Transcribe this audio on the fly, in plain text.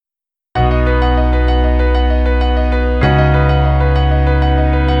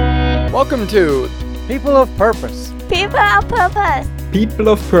Welcome to People of Purpose. People of Purpose. People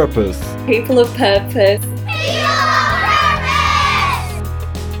of Purpose. People of Purpose.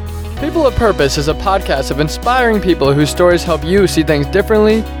 People of Purpose is a podcast of inspiring people whose stories help you see things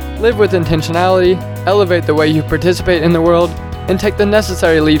differently, live with intentionality, elevate the way you participate in the world, and take the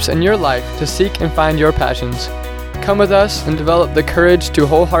necessary leaps in your life to seek and find your passions. Come with us and develop the courage to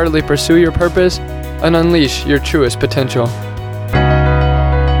wholeheartedly pursue your purpose and unleash your truest potential.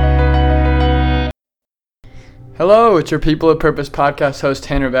 Hello, it's your People of Purpose podcast host,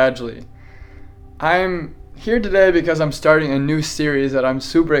 Tanner Badgley. I'm here today because I'm starting a new series that I'm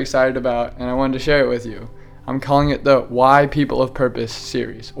super excited about, and I wanted to share it with you. I'm calling it the Why People of Purpose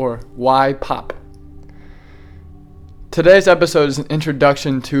series, or Why Pop. Today's episode is an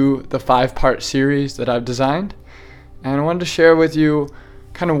introduction to the 5-part series that I've designed, and I wanted to share with you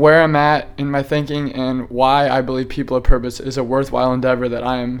kind of where I'm at in my thinking and why I believe People of Purpose is a worthwhile endeavor that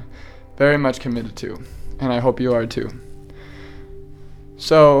I am very much committed to, and I hope you are too.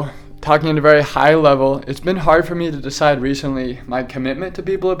 So, talking at a very high level, it's been hard for me to decide recently my commitment to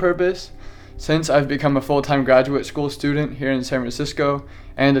People of Purpose since I've become a full-time graduate school student here in San Francisco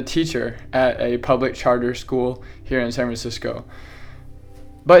and a teacher at a public charter school here in San Francisco.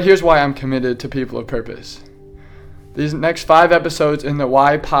 But here's why I'm committed to People of Purpose. These next 5 episodes in the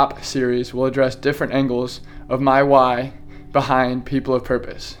Why Pop series will address different angles of my why behind People of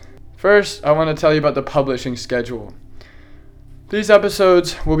Purpose. First, I want to tell you about the publishing schedule. These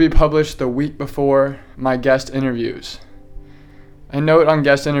episodes will be published the week before my guest interviews. A note on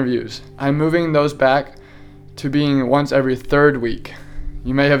guest interviews, I'm moving those back to being once every 3rd week.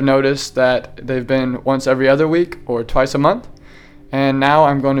 You may have noticed that they've been once every other week or twice a month, and now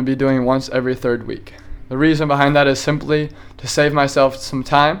I'm going to be doing once every 3rd week. The reason behind that is simply to save myself some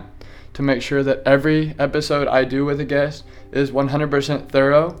time, to make sure that every episode I do with a guest is 100%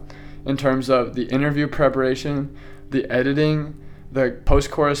 thorough in terms of the interview preparation, the editing, the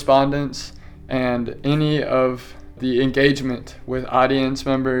post-correspondence, and any of the engagement with audience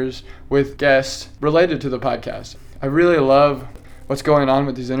members, with guests related to the podcast. I really love what's going on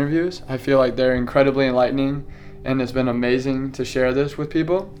with these interviews. I feel like they're incredibly enlightening, and it's been amazing to share this with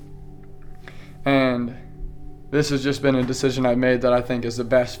people. And this has just been a decision I've made that I think is the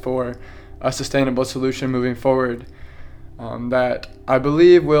best for a sustainable solution moving forward, that I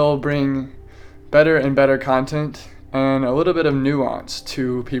believe will bring better and better content and a little bit of nuance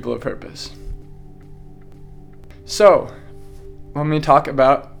to People of Purpose. So, let me talk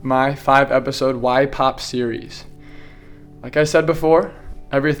about my 5-episode Why Pop series. Like I said before,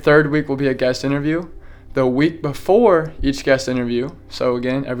 every 3rd week will be a guest interview. The week before each guest interview, so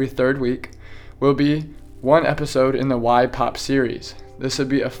again, every 3rd week, will be one episode in the Why Pop series. This would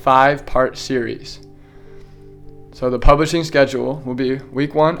be a 5-part series. So the publishing schedule will be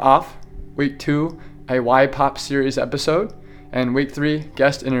week 1 off, week 2 a Why Pop series episode, and week 3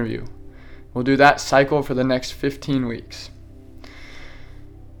 guest interview. We'll do that cycle for the next 15 weeks.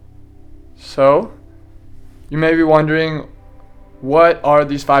 So, you may be wondering, what are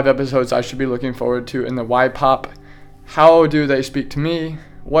these 5 episodes I should be looking forward to in the Why Pop? How do they speak to me?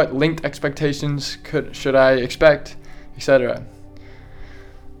 What linked expectations should I expect, etc.?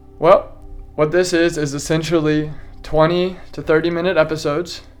 Well, what this is essentially 20 to 30 minute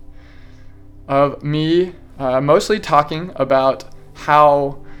episodes of me mostly talking about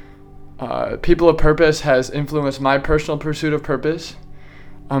how People of Purpose has influenced my personal pursuit of purpose,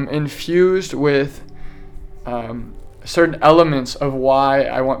 infused with certain elements of why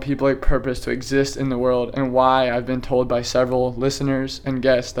I want People of Purpose to exist in the world and why I've been told by several listeners and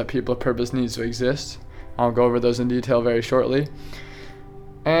guests that People of Purpose needs to exist. I'll go over those in detail very shortly.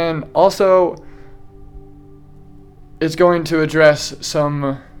 And also, it's going to address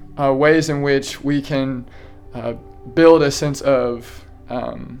some ways in which we can build a sense of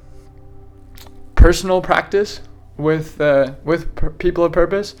personal practice with People of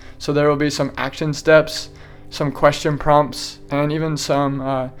Purpose. So there will be some action steps, some question prompts, and even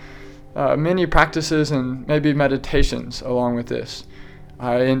some mini practices and maybe meditations along with this.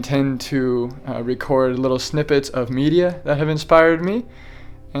 I intend to record little snippets of media that have inspired me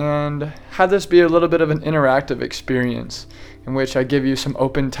and have this be a little bit of an interactive experience in which I give you some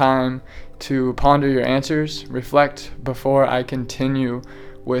open time to ponder your answers, reflect before I continue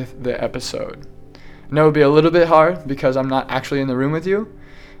with the episode. I know it'll be a little bit hard because I'm not actually in the room with you,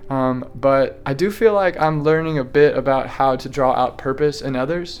 but I do feel like I'm learning a bit about how to draw out purpose in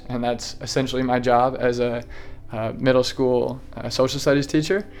others, and that's essentially my job as a middle school social studies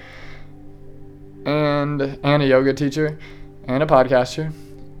teacher and a yoga teacher and a podcaster.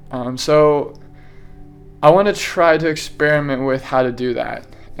 So I want to try to experiment with how to do that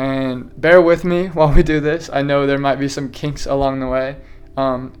And bear with me while we do this. I know there might be some kinks along the way.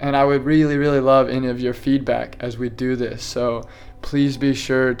 And I would really, really love any of your feedback as we do this. So please be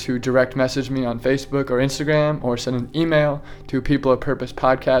sure to direct message me on Facebook or Instagram, or send an email to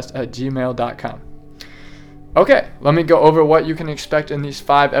peopleofpurposepodcast@gmail.com. Okay, let me go over what you can expect in these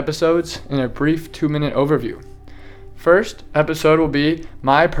 5 episodes in a brief 2-minute overview. First episode will be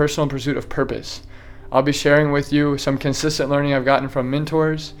my personal pursuit of purpose. I'll be sharing with you some consistent learning I've gotten from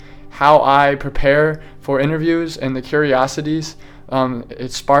mentors, how I prepare for interviews, and the curiosities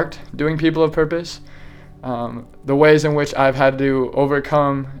it sparked doing People of Purpose, the ways in which I've had to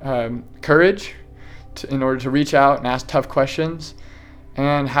overcome courage in order to reach out and ask tough questions,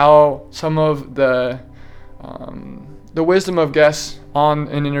 and how some of the wisdom of guests on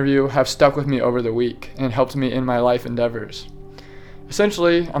an interview have stuck with me over the week and helped me in my life endeavors.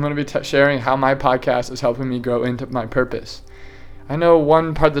 Essentially, I'm going to be sharing how my podcast is helping me grow into my purpose. I know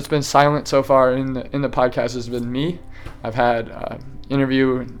one part that's been silent so far in the podcast has been me. I've had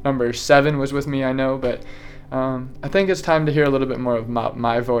interview number 7 was with me, I know, but I think it's time to hear a little bit more of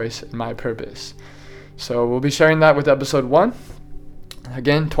my voice and my purpose. So we'll be sharing that with episode 1.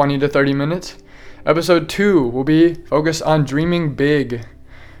 Again, 20 to 30 minutes. Episode 2 will be focused on dreaming big.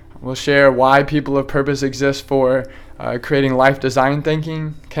 We'll share why People of Purpose exist for creating life design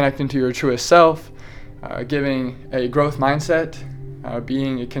thinking, connecting to your truest self, giving a growth mindset,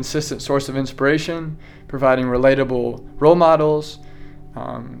 being a consistent source of inspiration, providing relatable role models,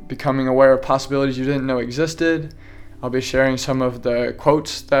 becoming aware of possibilities you didn't know existed. I'll be sharing some of the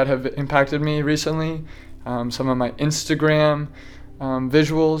quotes that have impacted me recently, some of my Instagram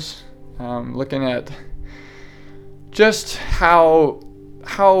visuals, looking at just how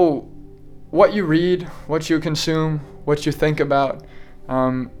what you read, what you consume, what you think about,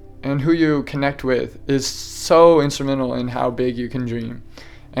 and who you connect with is so instrumental in how big you can dream.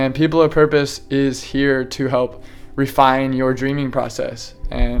 And People of Purpose is here to help refine your dreaming process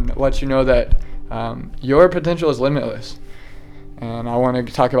and let you know that your potential is limitless. And I want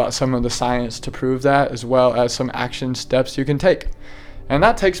to talk about some of the science to prove that, as well as some action steps you can take. And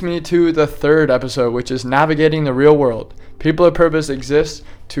that takes me to the 3rd episode, which is navigating the real world. People of Purpose exists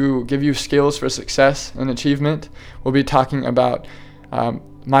to give you skills for success and achievement. We'll be talking about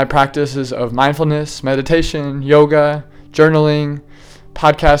my practices of mindfulness, meditation, yoga, journaling,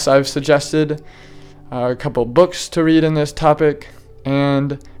 podcasts I've suggested, a couple books to read in this topic,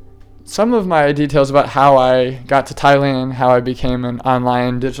 and some of my details about how I got to Thailand, how I became an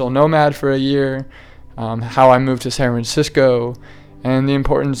online digital nomad for a year, how I moved to San Francisco, and the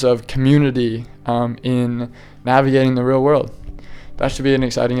importance of community in navigating the real world. That should be an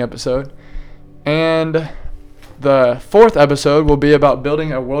exciting episode. And the 4th episode will be about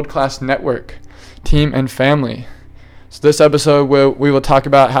building a world-class network, team, and family. So this episode we will talk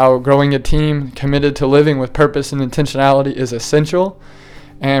about how growing a team committed to living with purpose and intentionality is essential,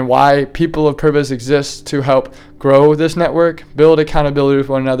 and why People of Purpose exists to help grow this network, build accountability with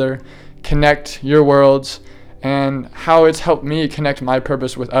one another, connect your worlds, and how it's helped me connect my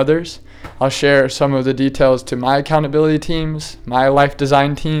purpose with others. I'll share some of the details to my accountability teams, my life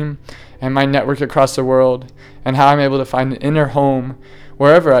design team, and my network across the world, and how I'm able to find an inner home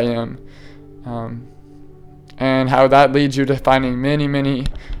wherever I am, and how that leads you to finding many, many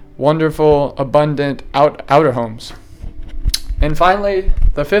wonderful, abundant outer homes. And finally,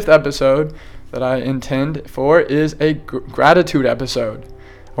 the 5th episode that I intend for is a gratitude episode.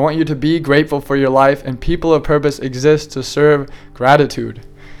 I want you to be grateful for your life, and People of Purpose exist to serve gratitude.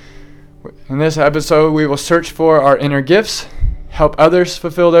 In this episode, we will search for our inner gifts, help others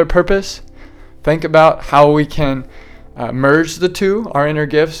fulfill their purpose, think about how we can merge the two, our inner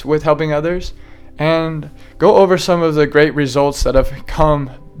gifts with helping others, and go over some of the great results that have come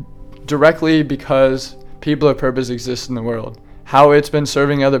directly because People of Purpose exist in the world, how it's been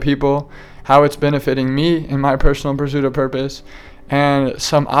serving other people, how it's benefiting me in my personal pursuit of purpose, and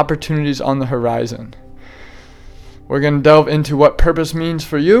some opportunities on the horizon. We're going to delve into what purpose means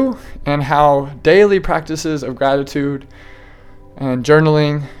for you, and how daily practices of gratitude and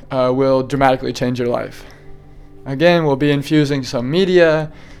journaling will dramatically change your life. Again, we'll be infusing some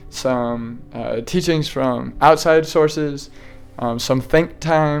media, some teachings from outside sources, some think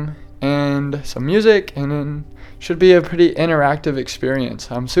time, and some music, and then should be a pretty interactive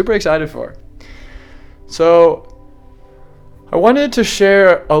experience I'm super excited for. So I wanted to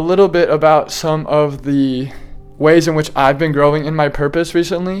share a little bit about some of the ways in which I've been growing in my purpose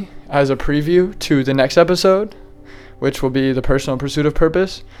recently as a preview to the next episode, which will be the personal pursuit of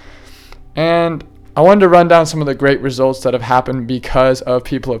purpose. And I wanted to run down some of the great results that have happened because of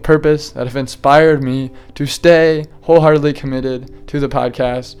People of Purpose that have inspired me to stay wholeheartedly committed to the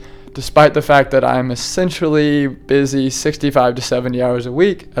podcast, despite the fact that I'm essentially busy 65 to 70 hours a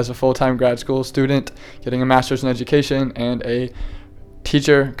week as a full-time grad school student, getting a master's in education and a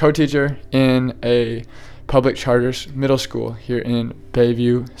co-teacher in a public charter middle school here in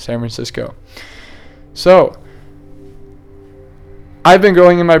Bayview, San Francisco. So, I've been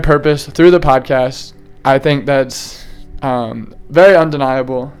growing in my purpose through the podcast. I think that's very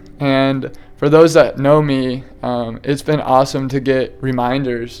undeniable. And for those that know me, it's been awesome to get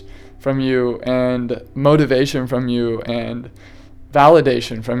reminders from you and motivation from you and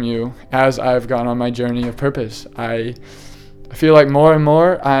validation from you as I've gone on my journey of purpose. I feel like more and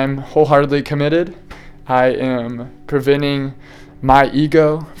more I'm wholeheartedly committed. I am preventing my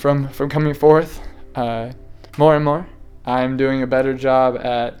ego from coming forth more and more. I'm doing a better job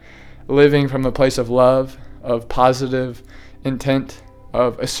at living from a place of love, of positive intent,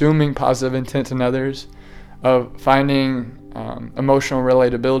 of assuming positive intent in others, of finding emotional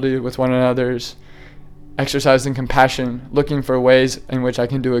relatability with one another's, exercising compassion, looking for ways in which I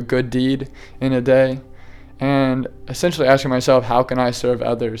can do a good deed in a day, and essentially asking myself, how can I serve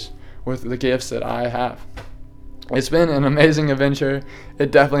others with the gifts that I have? It's been an amazing adventure.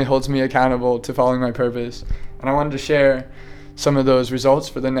 It definitely holds me accountable to following my purpose, and I wanted to share some of those results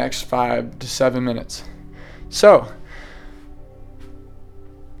for the next 5 to 7 minutes. So,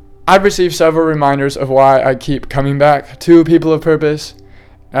 I've received several reminders of why I keep coming back to People of Purpose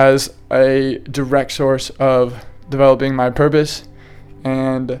as a direct source of developing my purpose.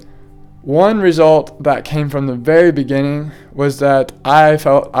 And one result that came from the very beginning was that I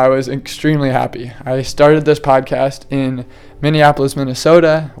felt I was extremely happy. I started this podcast in Minneapolis,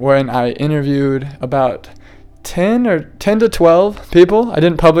 Minnesota, when I interviewed about 10 to 12 people. I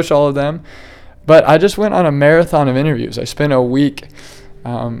didn't publish all of them, but I just went on a marathon of interviews. I spent a week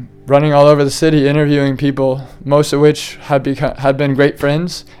running all over the city interviewing people, most of which had been great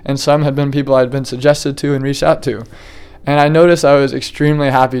friends, and some had been people I'd been suggested to and reached out to. And I noticed I was extremely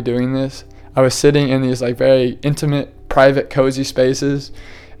happy doing this. I was sitting in these very intimate, private, cozy spaces,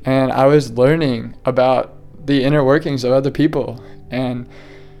 and I was learning about the inner workings of other people, and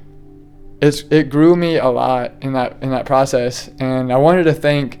it grew me a lot in that process. And I wanted to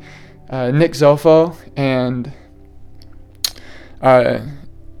thank Nick Zolfo and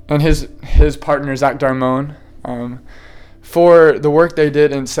his partner Zach Darmon for the work they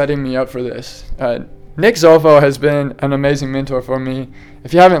did in setting me up for this. Nick Zolfo has been an amazing mentor for me.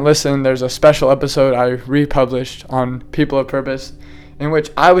 If you haven't listened, there's a special episode I republished on People of Purpose in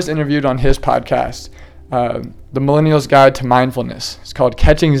which I was interviewed on his podcast, The Millennial's Guide to Mindfulness. It's called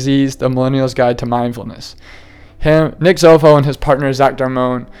Catching Z's, The Millennial's Guide to Mindfulness. Nick Zolfo and his partner Zach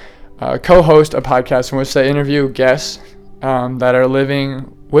Darmon co-host a podcast in which they interview guests that are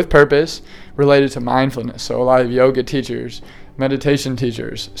living with purpose related to mindfulness. So a lot of yoga teachers, meditation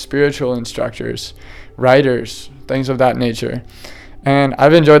teachers, spiritual instructors, writers, things of that nature. And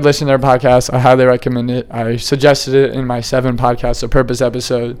I've enjoyed listening to their podcast. I highly recommend it. I suggested it in my 7 Podcasts of Purpose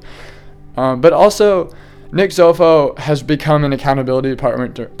episode. But also, Nick Zolfo has become an accountability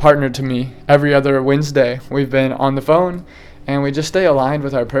partner to me. Every other Wednesday, we've been on the phone, and we just stay aligned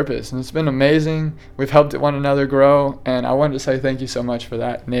with our purpose. And it's been amazing. We've helped one another grow, and I wanted to say thank you so much for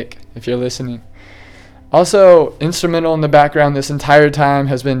that, Nick, if you're listening. Also, instrumental in the background this entire time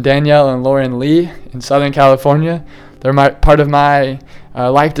has been Danielle and Lauren Lee in Southern California. They're part of my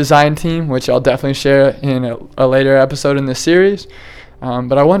life design team, which I'll definitely share in a later episode in this series.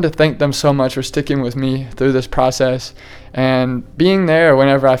 But I wanted to thank them so much for sticking with me through this process and being there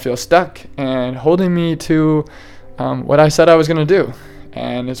whenever I feel stuck and holding me to what I said I was going to do.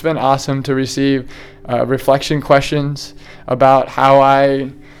 And it's been awesome to receive reflection questions about how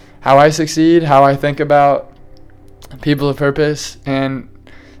I succeed, how I think about People of Purpose, and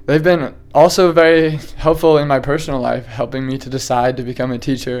they've been also very helpful in my personal life, helping me to decide to become a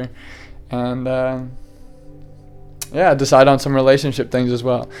teacher and decide on some relationship things as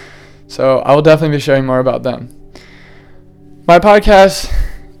well. So I will definitely be sharing more about them. My podcast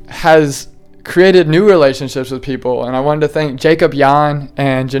has created new relationships with people, and I wanted to thank Jacob Yan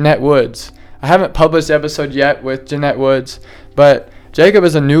and Jeanette Woods. I haven't published the episode yet with Jeanette Woods, but Jacob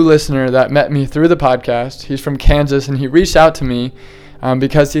is a new listener that met me through the podcast. He's from Kansas, and he reached out to me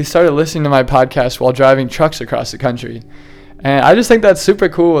because he started listening to my podcast while driving trucks across the country. And I just think that's super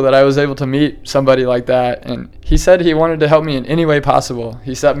cool that I was able to meet somebody like that. And he said he wanted to help me in any way possible.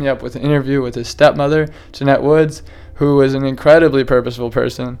 He set me up with an interview with his stepmother, Jeanette Woods, who is an incredibly purposeful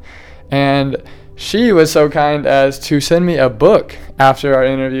person. And she was so kind as to send me a book after our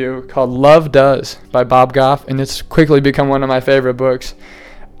interview called Love Does by Bob Goff, and it's quickly become one of my favorite books.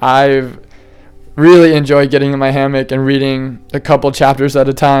 I've really enjoyed getting in my hammock and reading a couple chapters at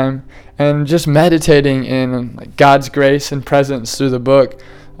a time and just meditating in God's grace and presence through the book.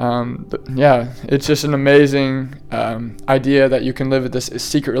 It's just an amazing idea that you can live this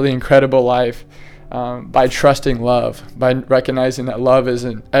secretly incredible life by trusting love, by recognizing that love is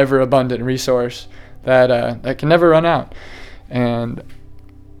an ever-abundant resource that can never run out. And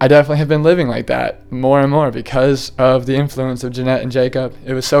I definitely have been living like that more and more because of the influence of Jeanette and Jacob.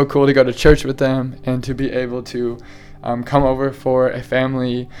 It was so cool to go to church with them and to be able to come over for a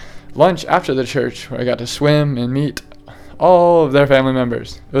family lunch after the church where I got to swim and meet all of their family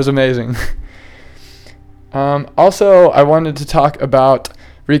members. It was amazing. Also, I wanted to talk about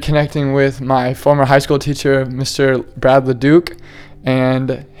reconnecting with my former high school teacher, Mr. Brad LeDuc,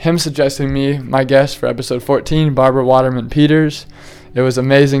 and him suggesting me my guest for episode 14, Barbara Waterman Peters. It was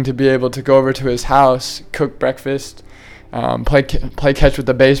amazing to be able to go over to his house, cook breakfast, play catch with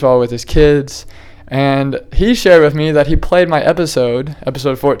the baseball with his kids. And he shared with me that he played my episode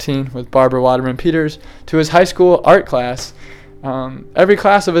 14 with Barbara Waterman Peters, to his high school art class every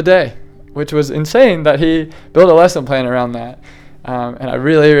class of a day, which was insane that he built a lesson plan around that. And I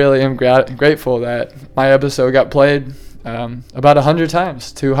really, really am grateful that my episode got played about 100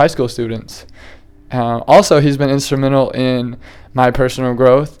 times to high school students. Also, he's been instrumental in my personal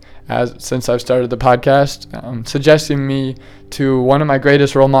growth since I've started the podcast, suggesting me to one of my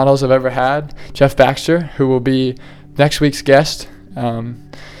greatest role models I've ever had, Jeff Baxter, who will be next week's guest.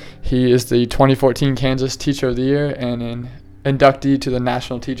 He is the 2014 Kansas Teacher of the Year and an inductee to the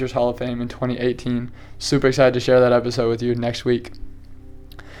National Teachers Hall of Fame in 2018. Super excited to share that episode with you next week.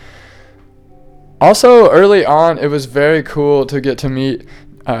 Also, early on, it was very cool to get to meet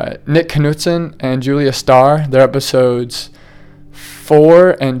Nick Knutson and Julia Starr, their episodes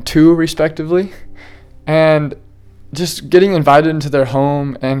 4 and 2 respectively, and just getting invited into their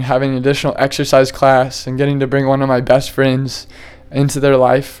home and having an additional exercise class and getting to bring one of my best friends into their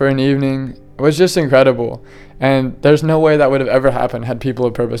life for an evening was just incredible. And there's no way that would have ever happened had People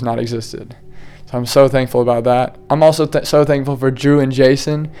of Purpose not existed. So I'm so thankful about that. I'm also so thankful for Drew and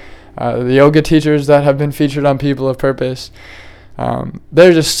Jason, the yoga teachers that have been featured on People of Purpose.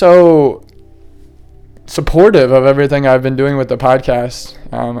 They're just so supportive of everything I've been doing with the podcast.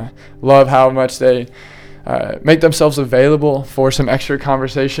 Love how much they make themselves available for some extra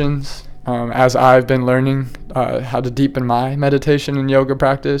conversations as I've been learning how to deepen my meditation and yoga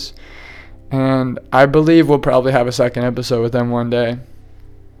practice. And I believe we'll probably have a second episode with them one day.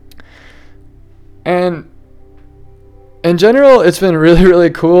 And in general, it's been really, really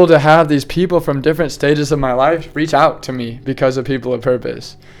cool to have these people from different stages of my life reach out to me because of People of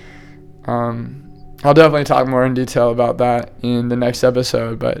Purpose. I'll definitely talk more in detail about that in the next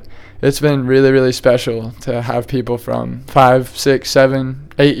episode, but it's been really, really special to have people from 5, 6,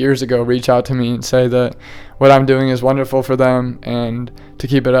 7, 8 years ago reach out to me and say that what I'm doing is wonderful for them and to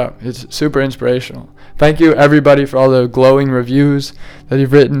keep it up. It's super inspirational. Thank you, everybody, for all the glowing reviews that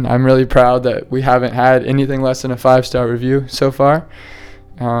you've written. I'm really proud that we haven't had anything less than a 5-star review so far.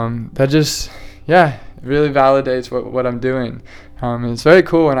 That just, really validates what I'm doing. It's very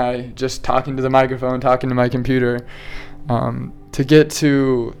cool when I just talking to the microphone, talking to my computer, to get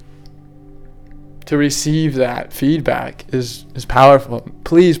to receive that feedback is powerful.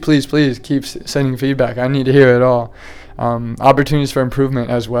 Please, please, please keep sending feedback. I need to hear it all. Opportunities for improvement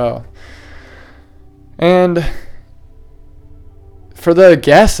as well. And for the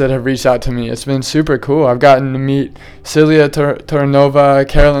guests that have reached out to me, it's been super cool. I've gotten to meet Celia Terranova,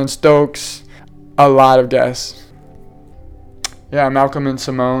 Carolyn Stokes, a lot of guests. Malcolm and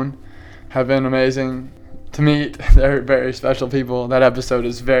Simone have been amazing to meet. They're very special people. That episode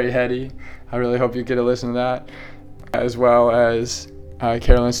is very heady. I really hope you get to listen to that. As well as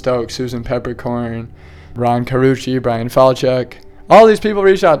Carolyn Stokes, Susan Peppercorn, Ron Carucci, Brian Falchuk. All these people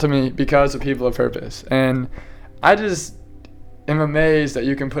reached out to me because of People of Purpose. And I just am amazed that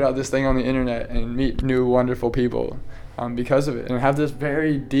you can put out this thing on the internet and meet new wonderful people because of it, and have this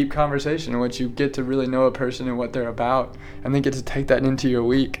very deep conversation in which you get to really know a person and what they're about, and then get to take that into your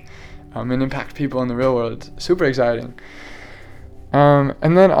week and impact people in the real world. It's super exciting.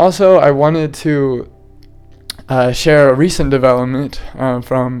 And then also I wanted to share a recent development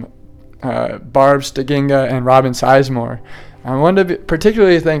from Barb Staginga and Robin Sizemore. I wanted to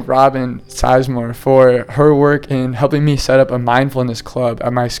particularly thank Robin Sizemore for her work in helping me set up a mindfulness club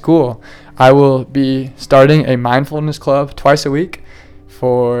at my school. I will be starting a mindfulness club twice a week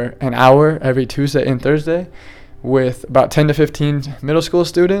for an hour every Tuesday and Thursday, with about 10 to 15 middle school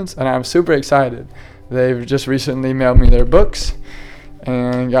students, and I'm super excited. They've just recently mailed me their books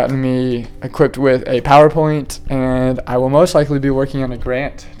and gotten me equipped with a PowerPoint, and I will most likely be working on a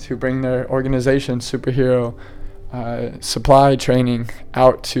grant to bring their organization, Superhero Supply Training,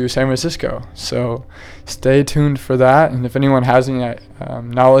 out to San Francisco. So stay tuned for that, and if anyone has any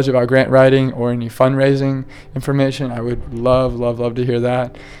knowledge about grant writing or any fundraising information, I would love to hear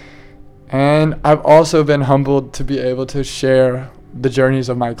that. And I've also been humbled to be able to share the journeys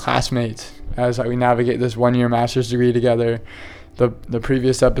of my classmates as we navigate this one-year master's degree together. The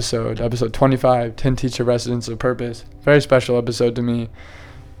previous episode 25, 10 Teacher Residents of Purpose, very special episode to me.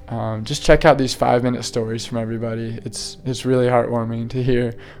 Just check out these 5-minute stories from everybody. It's really heartwarming to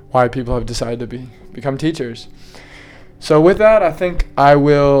hear why people have decided to become teachers. So with that, I think I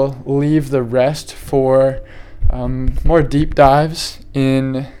will leave the rest for more deep dives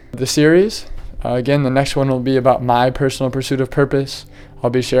in the series. Again, the next one will be about my personal pursuit of purpose. I'll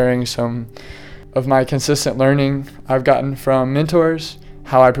be sharing some of my consistent learning I've gotten from mentors,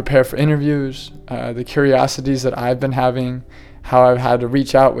 how I prepare for interviews, the curiosities that I've been having, how I've had to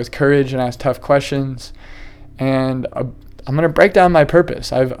reach out with courage and ask tough questions. And I'm going to break down my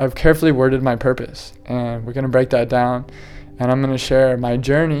purpose. I've carefully worded my purpose, and we're going to break that down. And I'm going to share my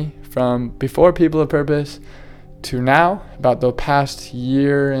journey from before People of Purpose to now, about the past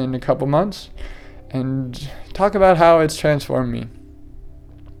year and a couple months, and talk about how it's transformed me.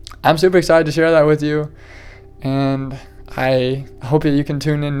 I'm super excited to share that with you, and I hope that you can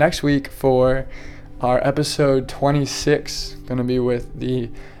tune in next week for our episode 26, going to be with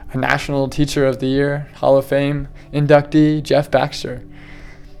the National Teacher of the Year Hall of Fame inductee, Jeff Baxter.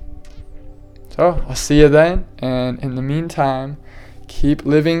 So I'll see you then, and in the meantime, keep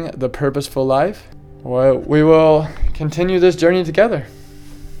living the purposeful life. Well, we will continue this journey together.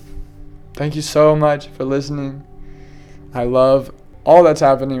 Thank you so much for listening. I love all that's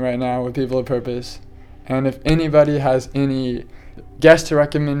happening right now with People of Purpose. And if anybody has any guests to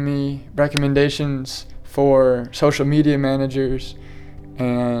recommend me, recommendations for social media managers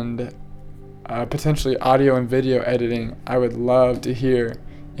and potentially audio and video editing, I would love to hear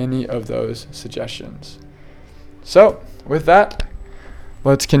any of those suggestions. So with that,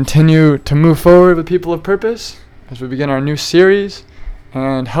 let's continue to move forward with People of Purpose as we begin our new series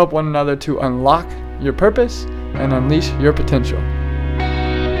and help one another to unlock your purpose and unleash your potential.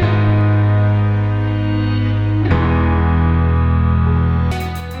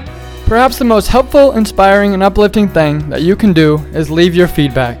 Perhaps the most helpful, inspiring, and uplifting thing that you can do is leave your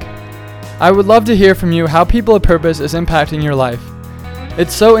feedback. I would love to hear from you how People of Purpose is impacting your life.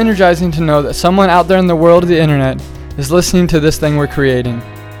 It's so energizing to know that someone out there in the world of the internet is listening to this thing we're creating.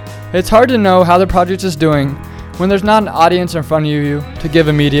 It's hard to know how the project is doing when there's not an audience in front of you to give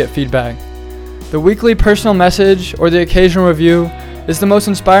immediate feedback. The weekly personal message or the occasional review is the most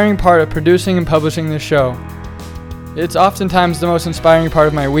inspiring part of producing and publishing this show. It's oftentimes the most inspiring part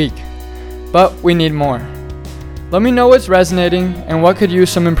of my week. But we need more. Let me know what's resonating and what could use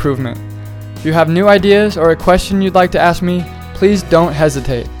some improvement. If you have new ideas or a question you'd like to ask me, please don't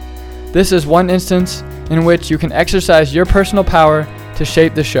hesitate. This is one instance in which you can exercise your personal power to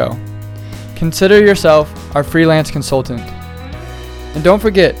shape the show. Consider yourself our freelance consultant. And don't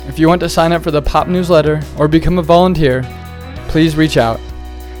forget, if you want to sign up for the POP newsletter or become a volunteer, please reach out.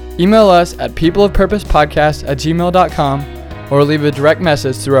 Email us at peopleofpurposepodcast@gmail.com or leave a direct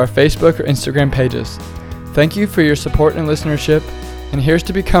message through our Facebook or Instagram pages. Thank you for your support and listenership, and here's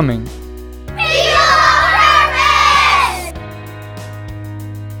to becoming